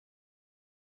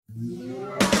Hey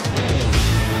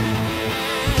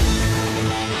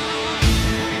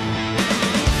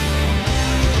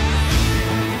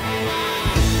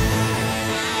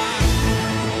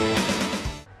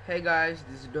guys,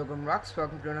 this is dogamrocks.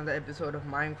 Welcome to another episode of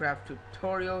Minecraft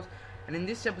tutorials, and in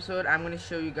this episode I'm going to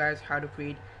show you guys how to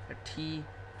create a T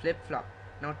flip-flop.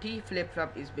 Now T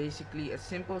flip-flop is basically a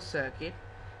simple circuit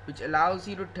which allows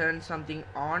you to turn something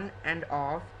on and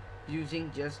off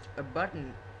using just a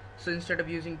button. So instead of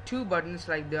using two buttons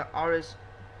like the RS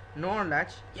NOR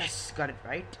latch, yes, got it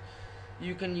right,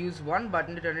 you can use one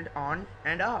button to turn it on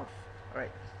and off.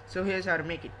 Alright, so here's how to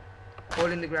make it.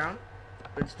 Hole in the ground,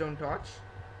 redstone torch,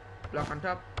 block on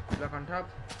top,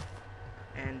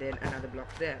 and then another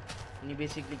block there, and you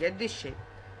basically get this shape.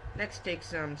 Next, take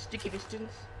some sticky pistons,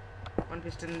 one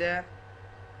piston there,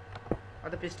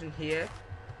 other piston here,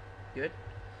 good.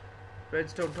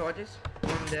 Redstone torches,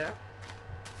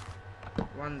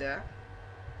 one there,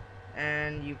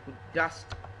 and you put dust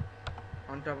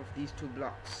on top of these two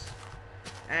blocks,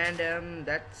 and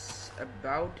that's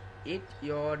about it.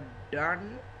 You're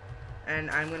done. And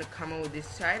I'm going to come over this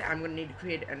side. I'm going to need to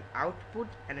create an output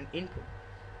and an input.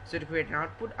 So to create an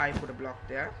output, I put a block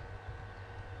there,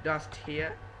 dust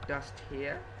here,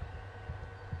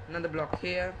 another block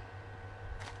here,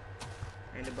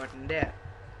 and a button there.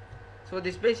 So what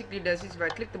this basically does is if I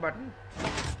click the button,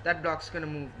 that block's going to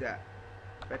move there.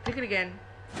 If I click it again,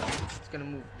 it's going to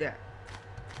move there.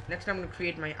 Next I'm going to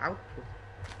create my output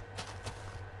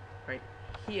right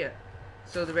here.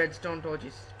 So the redstone torch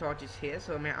is here,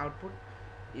 so my output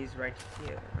is right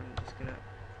here. I'm just gonna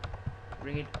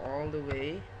bring it all the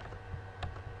way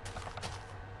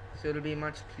so it'll be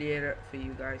much clearer for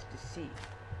you guys to see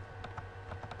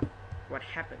what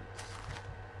happens.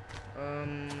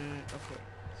 Okay,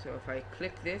 so if I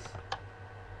click this,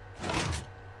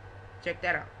 check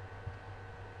that out.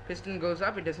 Piston goes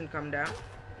up, it doesn't come down,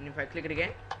 and if I click it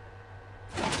again,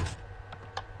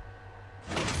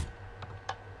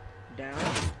 down,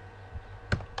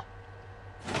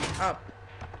 up,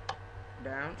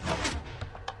 down,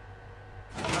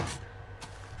 up.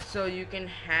 So you can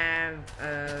have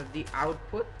the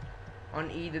output on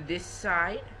either this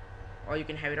side or you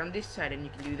can have it on this side, and you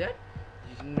can do that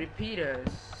using repeaters,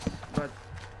 but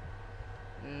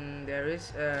there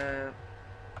is a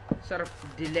sort of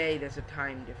delay, there's a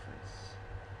time difference.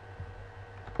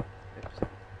 Oops,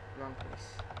 wrong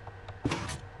place.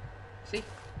 See?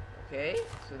 Okay,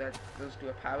 so that those two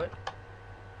are powered.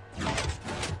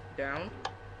 Down,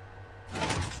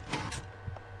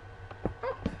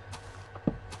 up.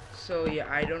 So yeah,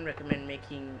 I don't recommend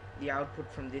making the output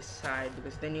from this side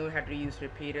because then you'll have to use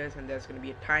repeaters and there's going to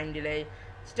be a time delay.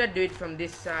 Instead, do it from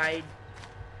this side,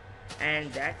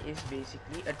 and that is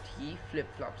basically a T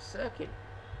flip-flop circuit.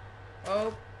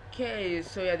 Okay,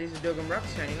 so yeah, this is dogamrocks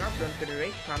signing off. Don't forget to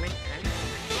rate, comment, and